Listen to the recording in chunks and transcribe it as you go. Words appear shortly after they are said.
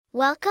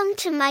Welcome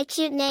to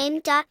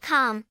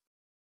mycutename.com.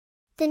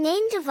 The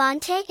name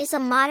Devonte is a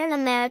modern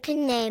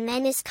American name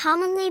and is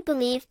commonly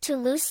believed to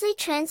loosely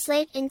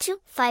translate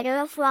into fighter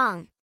of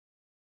wrong.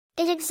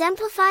 It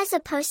exemplifies a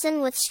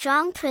person with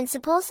strong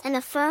principles and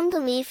a firm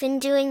belief in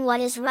doing what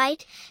is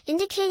right,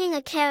 indicating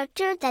a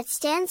character that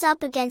stands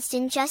up against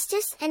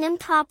injustice and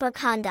improper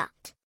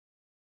conduct.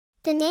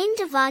 The name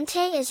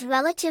Devonte is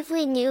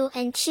relatively new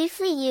and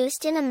chiefly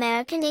used in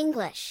American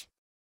English.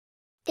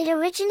 It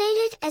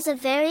originated as a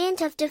variant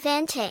of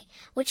Devonte,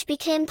 which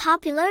became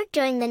popular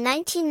during the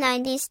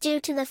 1990s due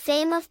to the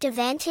fame of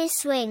Devonte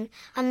Swing,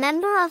 a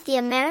member of the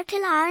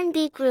American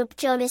R&B group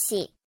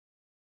Jodeci.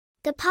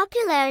 The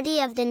popularity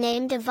of the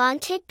name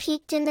Devonte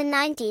peaked in the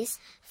 90s,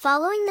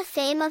 following the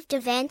fame of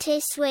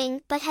Devonte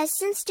Swing, but has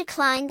since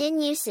declined in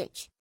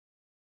usage.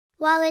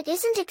 While it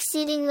isn't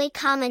exceedingly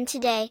common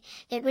today,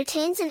 it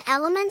retains an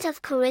element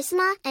of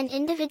charisma and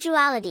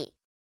individuality.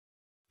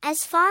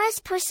 As far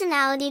as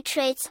personality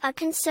traits are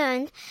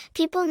concerned,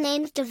 people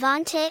named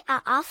Devonte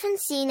are often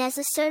seen as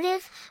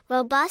assertive,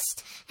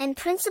 robust, and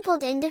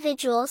principled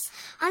individuals,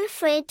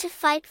 unafraid to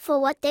fight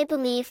for what they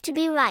believe to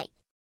be right.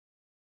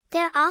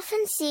 They're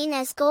often seen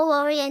as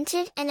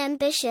goal-oriented and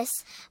ambitious,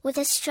 with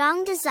a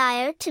strong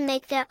desire to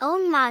make their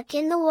own mark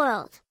in the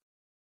world.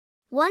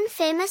 One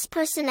famous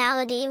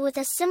personality with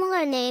a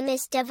similar name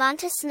is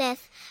Devonte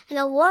Smith, an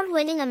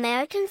award-winning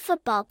American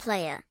football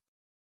player.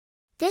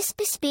 This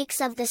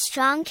bespeaks of the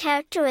strong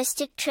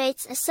characteristic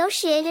traits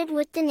associated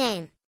with the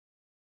name.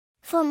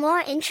 For more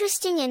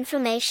interesting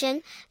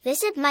information,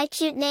 visit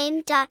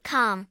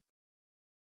mycutename.com.